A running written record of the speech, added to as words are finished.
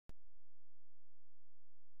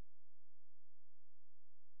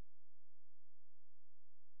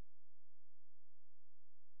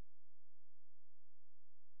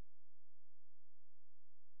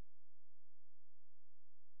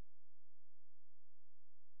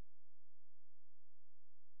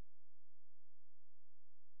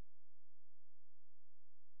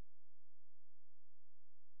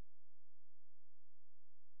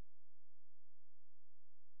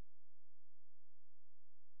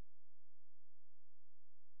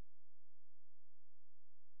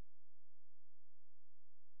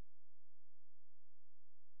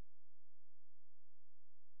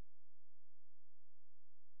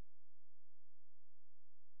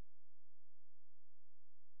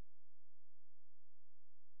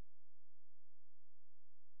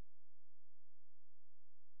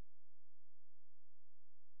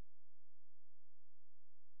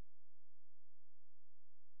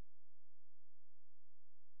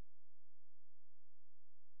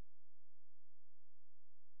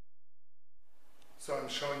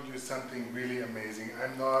showing you something really amazing.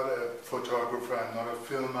 I'm not a photographer, I'm not a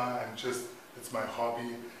filmer, it's my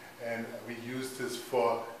hobby, and we use this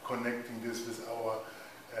for connecting this with our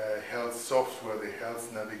health software, the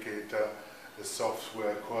Health Navigator, the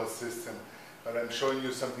software core system. But I'm showing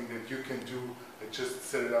you something that you can do. I just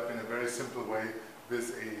set it up in a very simple way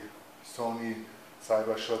with a Sony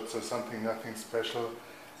Cybershot, so nothing special.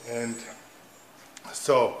 And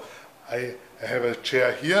so I have a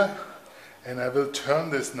chair here, and I will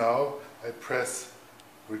turn this now. I press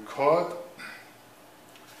record,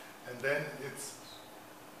 and then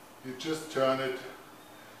you just turn it.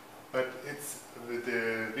 But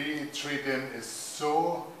the Vi3dim is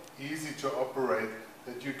so easy to operate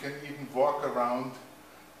that you can even walk around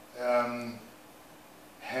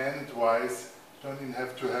hand-wise. You don't even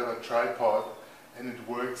have to have a tripod, and it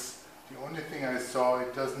works. The only thing I saw,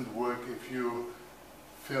 it doesn't work if you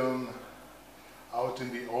film out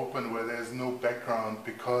in the open where there's no background,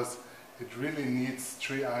 because it really needs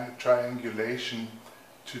triangulation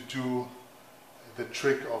to do the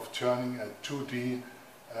trick of turning a 2D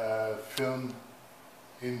film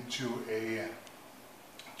into a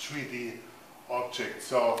 3D object.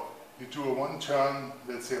 So you do a one turn,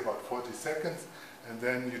 let's say about 40 seconds, and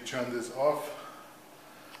then you turn this off.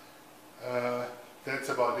 That's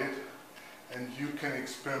about it. And you can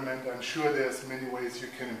experiment. I'm sure there's many ways you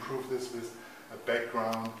can improve this with a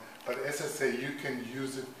background, but as I say, you can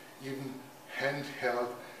use it even handheld,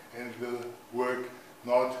 and it will work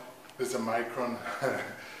not with a micron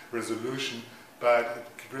resolution, but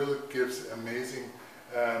it really gives amazing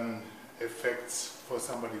effects for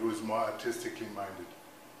somebody who is more artistically minded.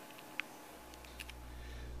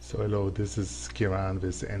 So hello, this is Kiran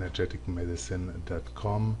with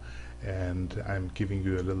energeticmedicine.com, and I'm giving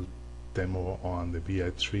you a little demo on the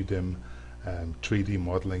Vi3dim 3D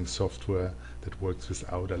modeling software that works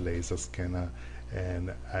without a laser scanner.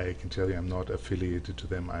 And I can tell you, I'm not affiliated to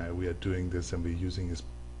them. We are doing this, and we're using this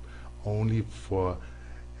only for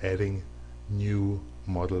adding new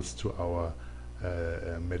models to our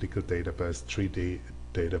medical database, 3D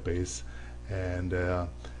database. And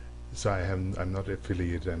so I'm not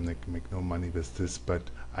affiliated. I make no money with this, but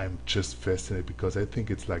I'm just fascinated because I think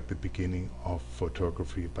it's like the beginning of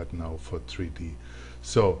photography, but now for 3D.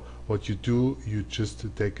 So what you do, you just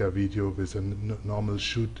take a video with a normal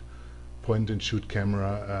point and shoot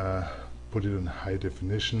camera, put it in high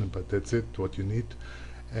definition, but that's it, what you need.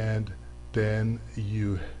 And then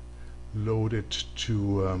you load it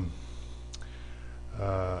to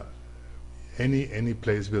any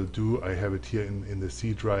place will do. I have it here in the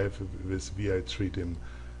C drive with Vi3dim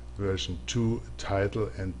version 2 title,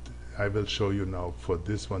 and I will show you now for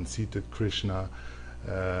this one, Seated Krishna,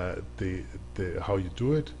 how you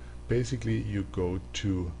do it. Basically, you go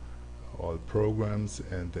to all programs,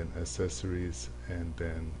 and then accessories, and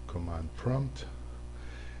then command prompt,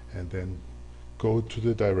 and then go to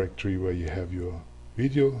the directory where you have your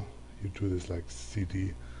video. You do this like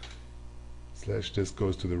cd/, this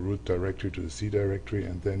goes to the root directory, to the C directory,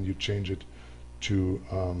 and then you change it to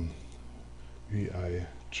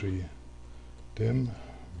Vi3dim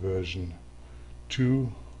version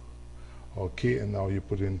 2. Okay, and now you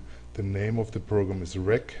put in the name of the program is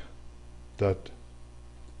rec.bat,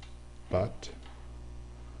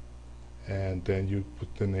 and then you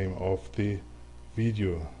put the name of the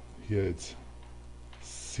video. Here it's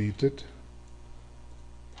Seated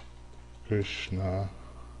Krishna,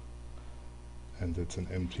 and it's an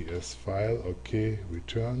MTS file. Okay,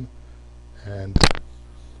 return, and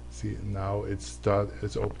see now it's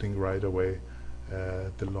opening right away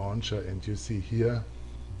the launcher, and you see here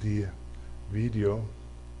the video,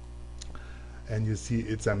 and you see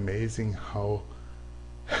it's amazing how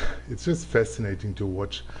it's just fascinating to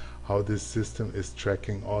watch how this system is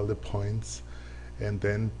tracking all the points and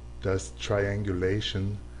then does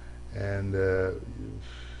triangulation. And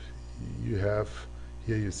you have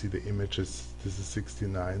here, you see the images. This is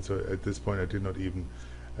 69, so at this point I did not even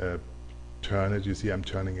turn it. You see I'm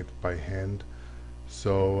turning it by hand.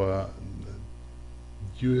 So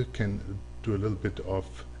you can do a little bit of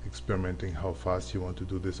experimenting how fast you want to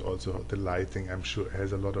do this. Also the lighting, I'm sure,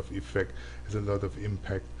 has a lot of effect, has a lot of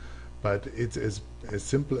impact, but it's as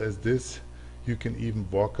simple as this. You can even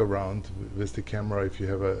walk around with the camera if you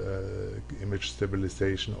have a image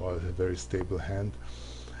stabilization or a very stable hand,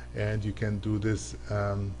 and you can do this,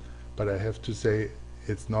 but I have to say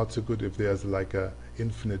it's not so good if there's like a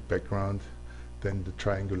infinite background. Then the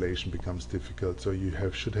triangulation becomes difficult, so you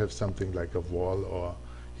should have something like a wall, or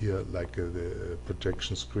here like the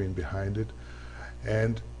projection screen behind it.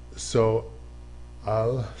 And so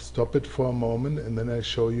I'll stop it for a moment, and then I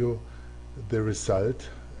show you the result.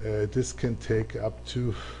 this can take up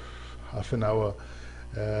to half an hour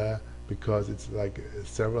because it's like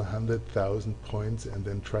several 100,000 points, and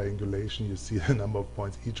then triangulation, you see the number of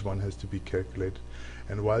points, each one has to be calculated.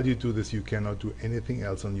 And while you do this, you cannot do anything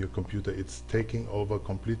else on your computer. It's taking over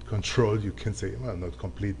complete control, you can say, well, not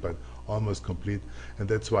complete, but almost complete. And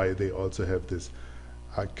that's why they also have this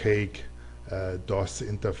archaic DOS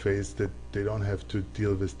interface, that they don't have to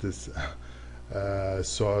deal with this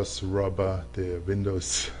source robber, the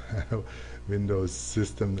Windows Windows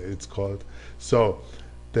system it's called. So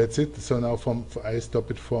that's it. So now I stop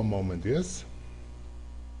it for a moment. Yes.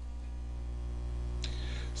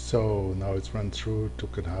 So now it's run through,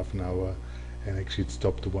 took it half an hour, and actually it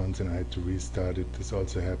stopped once and I had to restart it. This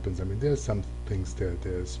also happens. I mean, there's some things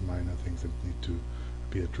there's minor things that need to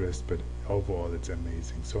be addressed, but overall it's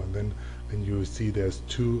amazing. So, and then when you see there's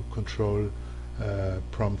two control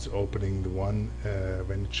prompts opening, the one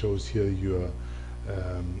when it shows here your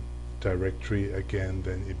directory again,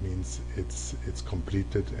 then it means it's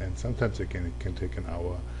completed, and sometimes again it can take an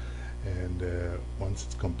hour. And once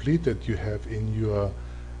it's completed, you have in your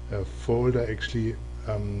folder actually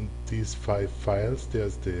these 5 files.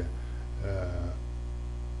 There's the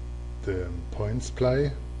points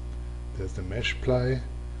ply, there's the mesh ply,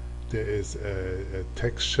 there is a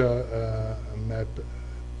texture map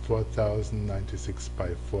 4096 by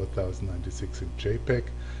 4096 in JPEG,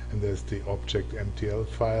 and there's the object MTL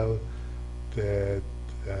file that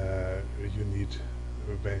you need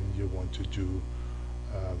when you want to do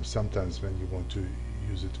sometimes when you want to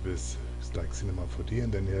use it with like Cinema 4D,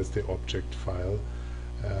 and then there's the object file,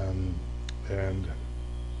 and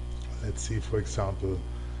let's see, for example,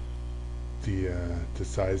 the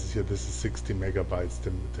size here. This is 60 megabytes,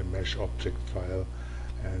 the mesh object file,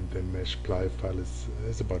 and the mesh ply file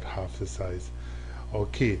is about half the size.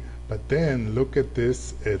 Okay, but then look at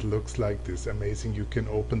this. It looks like this. Amazing. You can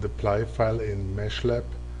open the ply file in MeshLab.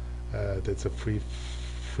 That's a free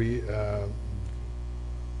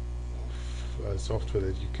software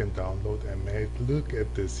that you can download and make. Look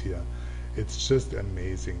at this here. It's just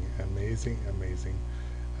amazing, amazing, amazing.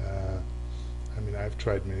 I mean, I've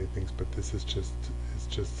tried many things, but this is just, it's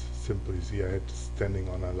just simple. You see, I had standing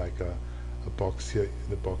on a box here.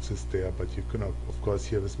 The box is there, but you can, of course,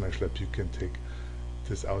 here with MeshLab you can take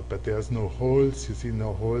this out, but there's no holes. You see,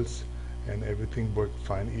 no holes, and everything worked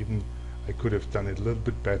fine. Even I could have done it a little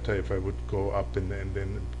bit better if I would go up and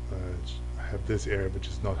then have this area which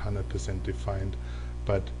is not 100% defined,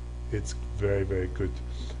 but it's very, very good.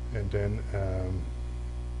 And then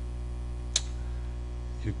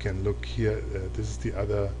you can look here. This is the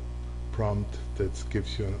other prompt that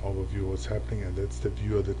gives you an overview of what's happening, and that's the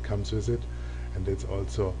viewer that comes with it, and that's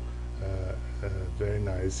also very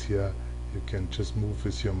nice here. You can just move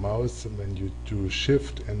with your mouse, and when you do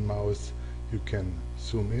shift and mouse you can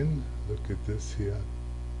zoom in. Look at this here.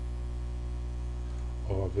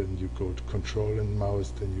 Or when you go to control and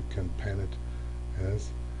mouse, then you can pan it. Yes.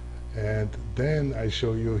 And then I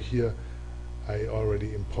show you here, I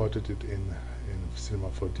already imported it in Cinema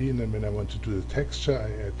 4D, and then when I want to do the texture,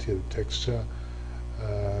 I add here the texture,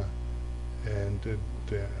 and then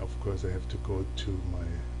of course I have to go to my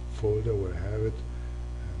folder where I have it,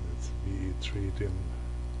 and it's Vi3dim,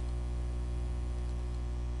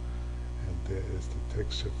 and there is the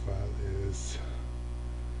texture file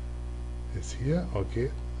is here.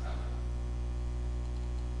 Okay,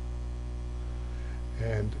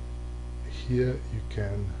 and here you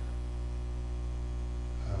can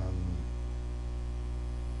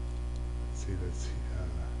let's see,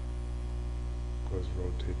 of course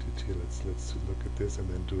rotate it here. Let's look at this and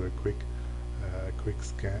then do a quick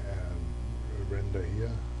scan render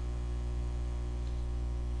here.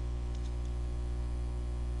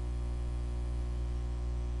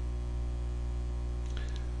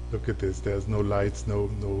 Look at this. There's no lights, no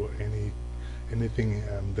anything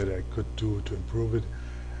that I could do to improve it.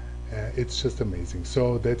 It's just amazing.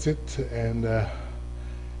 So that's it, and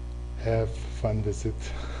have fun with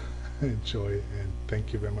it. Enjoy, and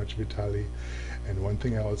thank you very much, Vitaly. And one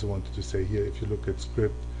thing I also wanted to say here, if you look at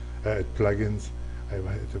at plugins, I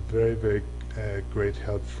had a very, very great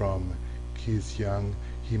help from Keith Young.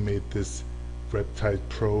 He made this Reptile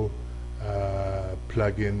Pro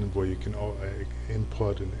plugin where you can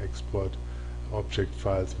import and export object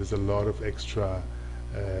files with a lot of extra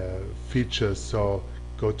features. So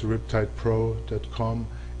go to riptidepro.com.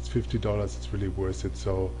 It's $50. It's really worth it.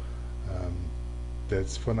 So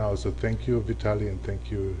that's for now. So thank you, Vitaly, and thank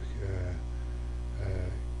you,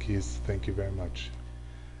 Keith. Thank you very much.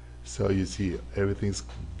 So you see, everything's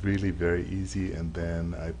really very easy, and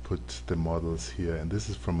then I put the models here, and this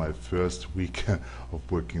is from my first week of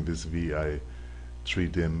working with Vi3dim.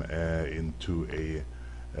 Vi3dim into a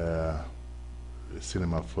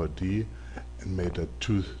Cinema 4D and made a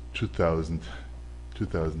 2000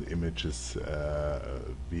 images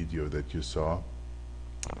video that you saw.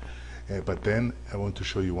 But then I want to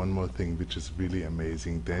show you one more thing which is really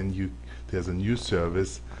amazing. Then there's a new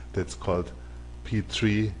service that's called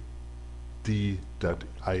Vi3dim,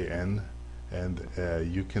 and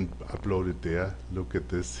you can upload it there. Look at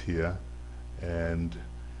this here, and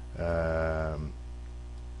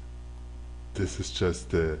this is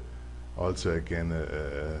just also again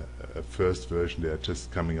a first version. They are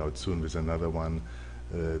just coming out soon with another one.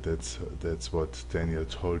 That's what Daniel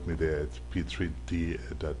told me there at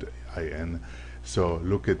Vi3dim. So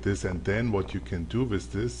look at this, and then what you can do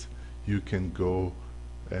with this, you can go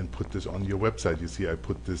and put this on your website. You see, I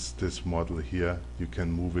put this model here. You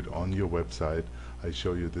can move it on your website. I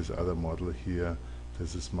show you this other model here.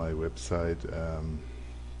 This is my website.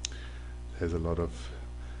 Has a lot of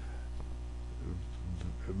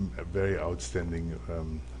very outstanding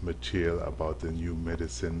material about the new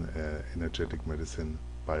medicine, energetic medicine,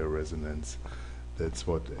 bioresonance. That's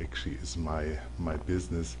what actually is my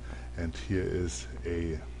business. And here is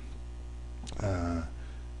a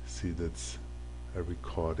see, that's a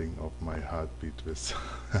recording of my heartbeat with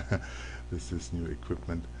with this new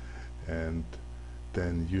equipment. And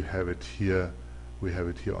then you have it here. We have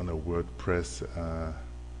it here on a WordPress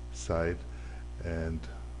site, and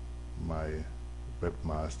my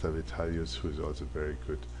webmaster Vitalis, who is also very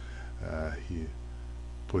good, he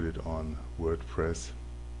put it on WordPress.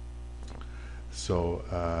 So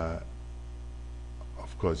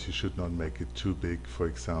of course you should not make it too big. For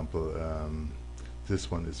example,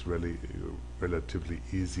 this one is really relatively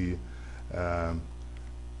easy,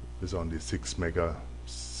 with only 6-7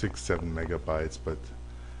 megabytes, but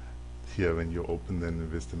here when you open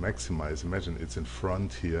then with the maximize, imagine it's in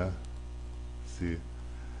front here, see,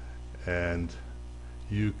 and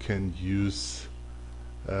you can use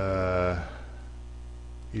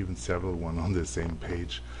even several one on the same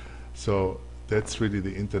page. So that's really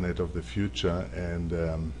the internet of the future. And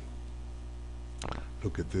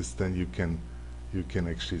look at this. Then you can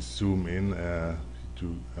actually zoom in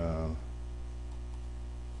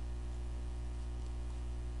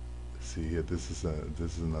see here. This is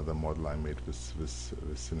another model I made with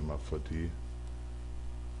Cinema 4D.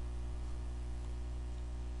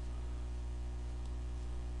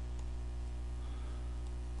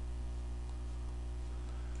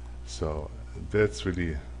 So that's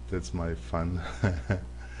my fun.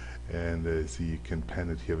 And see, you can pan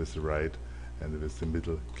it here with the right, and with the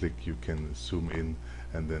middle click you can zoom in,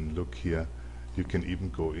 and then look here. You can even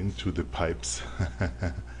go into the pipes.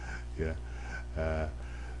 Yeah.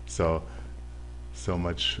 So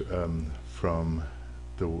much from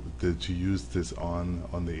to use this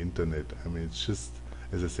on the internet. I mean, it's just,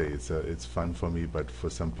 as I say, it's fun for me, but for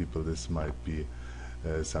some people this might be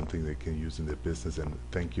something they can use in their business. And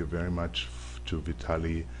thank you very much to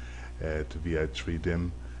Vitaly at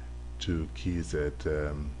Vi3dim, to Keith at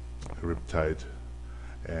Riptide,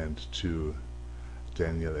 and to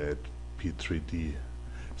Daniel at P3D.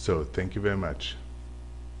 So thank you very much.